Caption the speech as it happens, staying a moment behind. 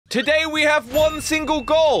Today we have one single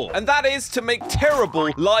goal, and that is to make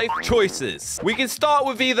terrible life choices. We can start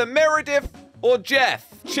with either Meredith or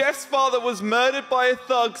Jeff. Jeff's father was murdered by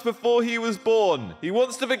thugs before he was born. He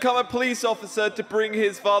wants to become a police officer to bring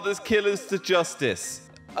his father's killers to justice.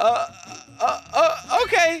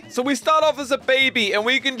 Okay. So we start off as a baby and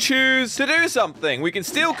we can choose to do something. We can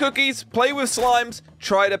steal cookies, play with slimes,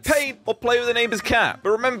 try to paint, or play with a neighbor's cat. But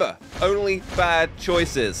remember, only bad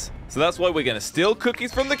choices. So that's why we're going to steal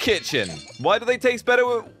cookies from the kitchen. Why do they taste better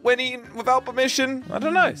when eaten without permission? I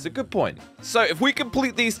don't know. It's a good point. So if we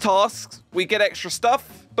complete these tasks, we get extra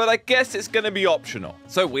stuff, but I guess it's going to be optional.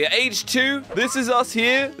 So we are age 2. This is us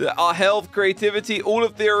here. Our health, creativity, all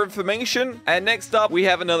of their information. And next up, we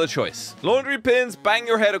have another choice. Laundry pins, bang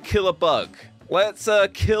your head, or kill a bug. Let's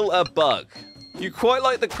kill a bug. You quite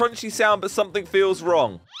like the crunchy sound, but something feels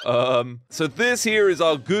wrong. So this here is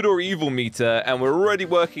our good or evil meter, and we're already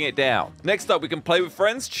working it down. Next up, we can play with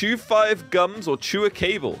friends, chew 5 gums, or chew a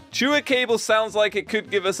cable. Chew a cable sounds like it could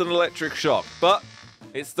give us an electric shock, but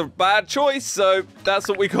it's the bad choice, so that's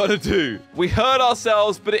what we gotta do. We hurt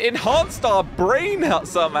ourselves, but it enhanced our brain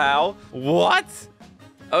somehow. What?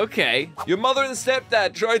 Okay. Your mother and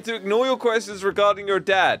stepdad tried to ignore your questions regarding your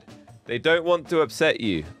dad. They don't want to upset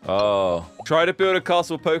you. Oh. Try to build a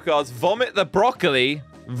castle with poke cards. Vomit the broccoli.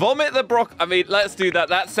 Vomit the I mean, let's do that.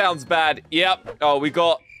 That sounds bad. Yep. Oh, we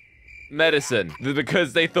got medicine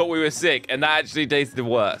because they thought we were sick, and that actually tasted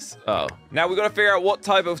worse. Oh. Now we got to figure out what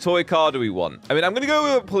type of toy car do we want. I mean, I'm going to go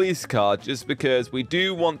with a police car just because we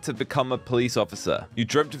do want to become a police officer. You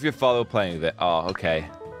dreamt of your father playing with it. Oh, okay.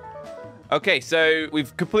 Okay, so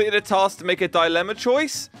we've completed a task to make a dilemma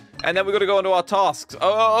choice. And then we got to go on to our tasks.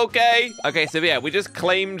 Oh, okay. Okay, so yeah, we just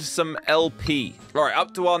claimed some LP. All right,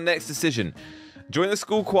 up to our next decision. Join the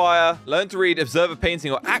school choir, learn to read, observe a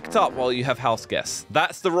painting, or act up while you have house guests.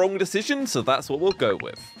 That's the wrong decision, so that's what we'll go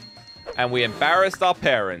with. And we embarrassed our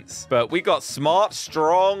parents. But we got smart,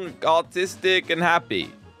 strong, artistic, and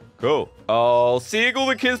happy. Cool. Oh, seeing all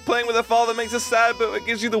the kids playing with their father makes us sad, but it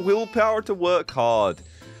gives you the willpower to work hard.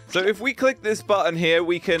 So if we click this button here,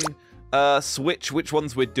 we can switch which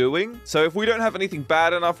ones we're doing. So if we don't have anything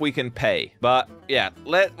bad enough, we can pay. But yeah,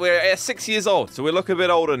 we're 6 years old, so we look a bit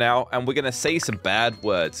older now, and we're gonna say some bad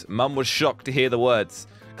words. Mum was shocked to hear the words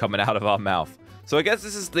coming out of our mouth. So I guess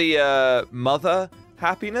this is the mother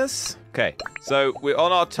happiness. Okay, so we're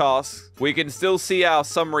on our task. We can still see our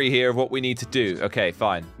summary here of what we need to do. Okay,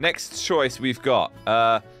 fine. Next choice we've got,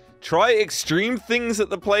 try extreme things at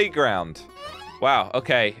the playground. Wow,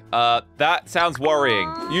 okay. That sounds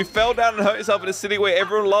worrying. You fell down and hurt yourself in a silly way.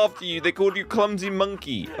 Everyone laughed at you. They called you clumsy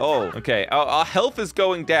monkey. Oh, okay. Our health is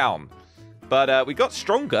going down. But we got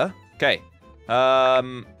stronger. Okay.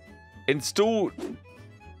 Install...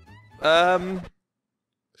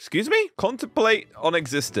 Excuse me? Contemplate on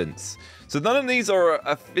existence. So none of these are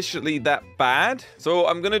officially that bad. So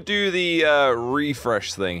I'm going to do the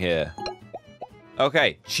refresh thing here.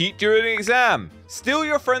 Okay, cheat during an exam. Steal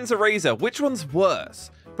your friend's eraser. Which one's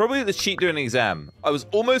worse? Probably the cheat during an exam. I was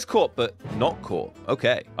almost caught, but not caught.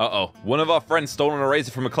 Okay. Uh-oh. One of our friends stole an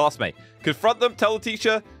eraser from a classmate. Confront them, tell the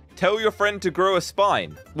teacher, tell your friend to grow a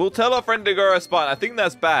spine. We'll tell our friend to grow a spine. I think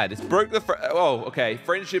that's bad. It's broke the oh, okay.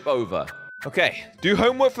 Friendship over. Okay. Do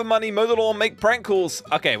homework for money, mow the lawn, make prank calls.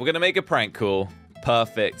 Okay, we're gonna make a prank call.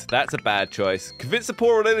 Perfect. That's a bad choice. Convince the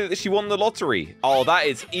poor lady that she won the lottery. Oh, that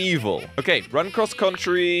is evil. Okay, run cross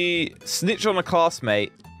country, snitch on a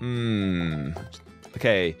classmate.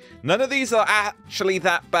 Okay, none of these are actually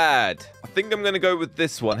that bad. I think I'm gonna go with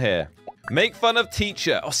this one here. Make fun of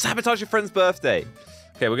teacher. Oh, sabotage your friend's birthday.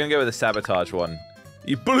 Okay, we're gonna go with the sabotage one.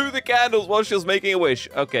 You blew the candles while she was making a wish.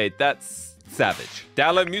 Okay, that's savage.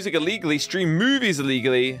 Download music illegally, stream movies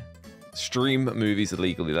illegally. Stream movies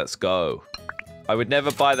illegally, let's go. I would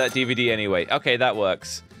never buy that DVD anyway. Okay, that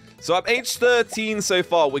works. So I'm age 13 so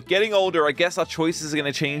far. We're getting older. I guess our choices are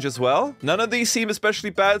going to change as well. None of these seem especially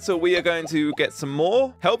bad, so we are going to get some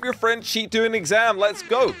more. Help your friend cheat during an exam. Let's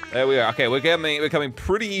go. There we are. Okay, we're becoming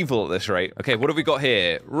pretty evil at this rate. Okay, what have we got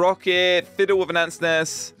here? Rocket, fiddle with an ant's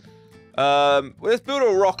nest. Let's build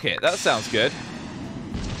a rocket. That sounds good.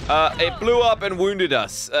 It blew up and wounded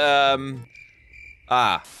us.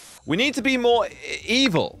 We need to be more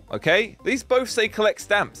evil, okay? These both say collect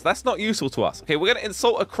stamps. That's not useful to us. Okay, we're going to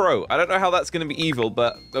insult a crow. I don't know how that's going to be evil,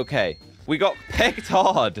 but okay. We got pegged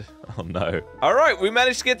hard. Oh, no. All right, we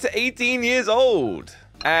managed to get to 18 years old.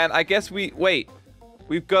 And I guess we've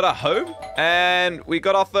got a home and we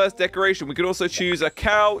got our first decoration. We could also choose a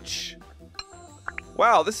couch.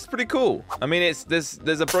 Wow, this is pretty cool. I mean, there's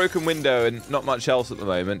a broken window and not much else at the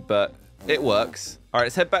moment, but it works. All right,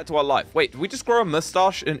 let's head back to our life. Wait, did we just grow a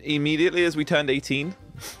mustache immediately as we turned 18?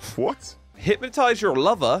 What? Hypnotize your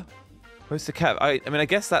lover? Host a cat. I mean, I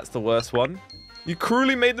guess that's the worst one. You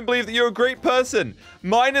cruelly made them believe that you're a great person.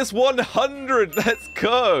 Minus 100. Let's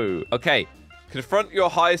go. Okay. Confront your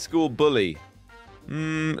high school bully.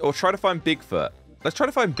 Or try to find Bigfoot. Let's try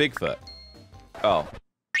to find Bigfoot. Oh.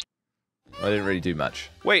 I didn't really do much.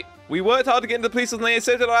 Wait, we worked hard to get into the police and they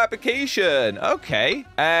accepted our application. Okay.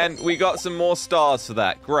 And we got some more stars for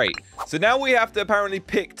that. Great. So now we have to apparently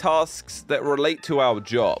pick tasks that relate to our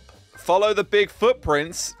job. Follow the big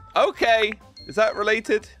footprints. Okay. Is that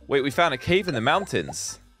related? Wait, we found a cave in the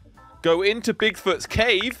mountains. Go into Bigfoot's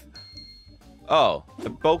cave? Oh, a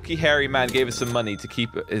bulky hairy man gave us some money to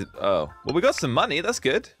keep it. Oh, well, we got some money. That's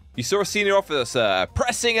good. You saw a senior officer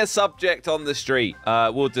pressing a subject on the street.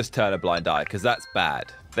 We'll just turn a blind eye because that's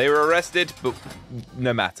bad. They were arrested, but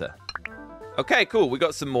no matter. Okay, cool. We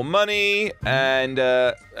got some more money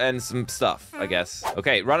and some stuff, I guess.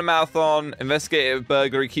 Okay, run a marathon, investigate a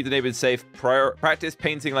burglary, keep the neighborhood safe, practice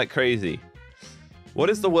painting like crazy. What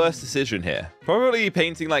is the worst decision here? Probably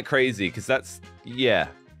painting like crazy, because that's, yeah.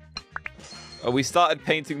 Oh, we started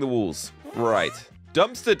painting the walls. Right.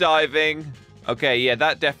 Dumpster diving. Okay, yeah,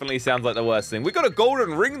 that definitely sounds like the worst thing. We got a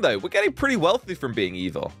golden ring, though. We're getting pretty wealthy from being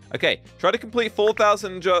evil. Okay, try to complete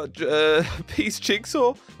 4,000 piece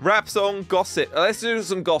jigsaw. Rap song, gossip. Let's do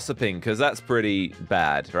some gossiping, because that's pretty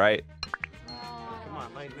bad, right? Come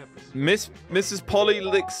on, lighten up. Mrs. Polly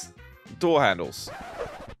licks door handles.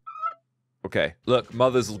 Okay, look,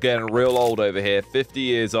 mother's getting real old over here. 50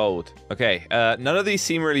 years old. Okay, none of these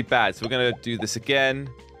seem really bad, so we're going to do this again.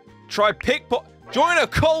 Try pickpocket. Join a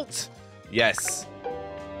cult. Yes.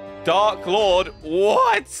 Dark Lord.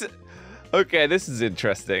 What? Okay, this is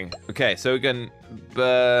interesting. Okay, so we can...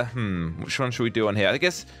 which one should we do on here? I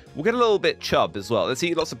guess we'll get a little bit chub as well. Let's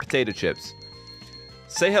eat lots of potato chips.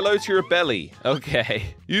 Say hello to your belly.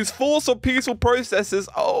 Okay. Use force on peaceful processes.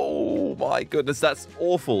 Oh my goodness, that's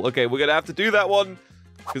awful. Okay, we're gonna have to do that one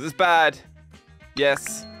because it's bad.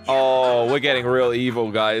 Yes. Oh, we're getting real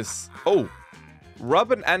evil, guys. Oh,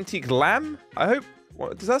 rub an antique lamp? I hope...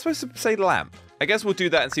 Is that supposed to say lamp? I guess we'll do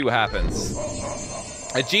that and see what happens.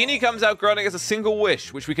 A genie comes out granting us a single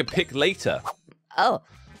wish, which we can pick later. Oh.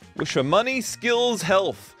 Wish for money, skills,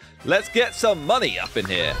 health. Let's get some money up in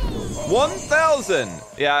here. 1,000.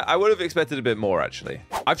 Yeah, I would have expected a bit more, actually.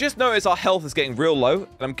 I've just noticed our health is getting real low,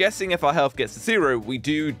 and I'm guessing if our health gets to 0, we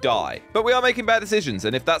do die. But we are making bad decisions,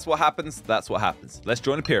 and if that's what happens, that's what happens. Let's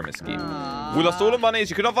join a pyramid scheme. We lost all the money as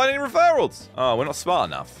you could not find any referrals. Oh, we're not smart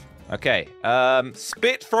enough. Okay.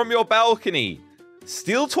 Spit from your balcony.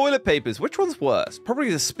 Steal toilet papers. Which one's worse?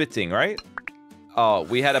 Probably the spitting, right? Oh,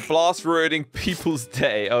 we had a blast ruining people's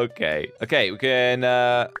day. Okay. Okay, we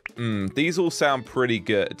can... these all sound pretty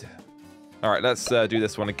good. All right, let's do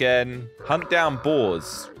this one again. Hunt down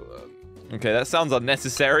boars. Okay, that sounds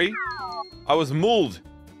unnecessary. I was mauled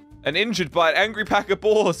and injured by an angry pack of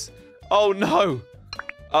boars. Oh, no.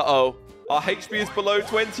 Uh-oh. Our HP is below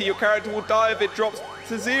 20. Your character will die if it drops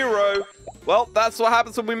to 0. Well, that's what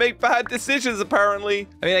happens when we make bad decisions, apparently.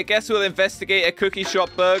 I mean, I guess we'll investigate a cookie shop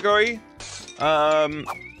burglary.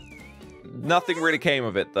 Nothing really came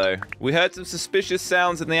of it, though. We heard some suspicious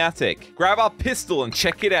sounds in the attic. Grab our pistol and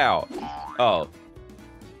check it out. Oh.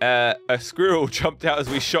 A squirrel jumped out as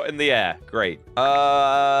we shot in the air. Great.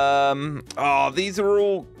 Oh, these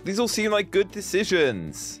all seem like good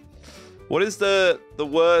decisions. What is the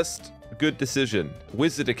worst good decision?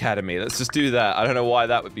 Wizard Academy. Let's just do that. I don't know why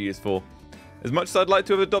that would be useful. As much as I'd like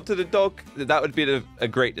to have adopted a dog, that would be a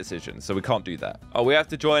great decision, so we can't do that. Oh, we have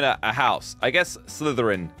to join a house. I guess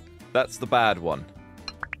Slytherin. That's the bad one.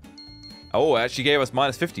 Oh, it actually gave us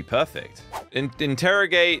minus 50. Perfect.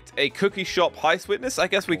 Interrogate a cookie shop heist witness? I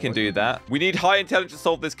guess we can do that. We need high intelligence to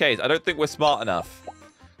solve this case. I don't think we're smart enough.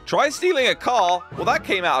 Try stealing a car? Well, that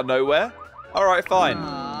came out of nowhere. All right, fine.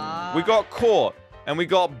 We got caught, and we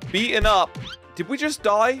got beaten up. Did we just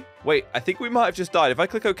die? Wait, I think we might have just died. If I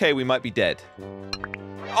click OK, we might be dead.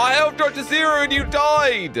 Our health dropped to 0 and you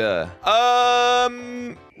died.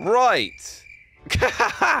 Right.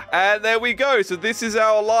 And there we go. So this is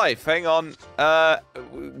our life. Hang on.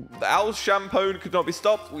 Al's shampoo could not be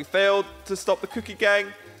stopped. We failed to stop the cookie gang.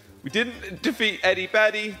 We didn't defeat Eddie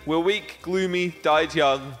Baddy. We're weak, gloomy, died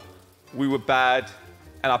young. We were bad.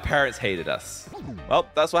 And our parents hated us. Well,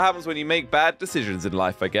 that's what happens when you make bad decisions in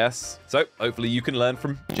life, I guess. So, hopefully you can learn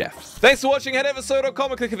from Jeff. Thanks for watching. Head over to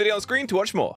Slogo.com and click the video on screen to watch more.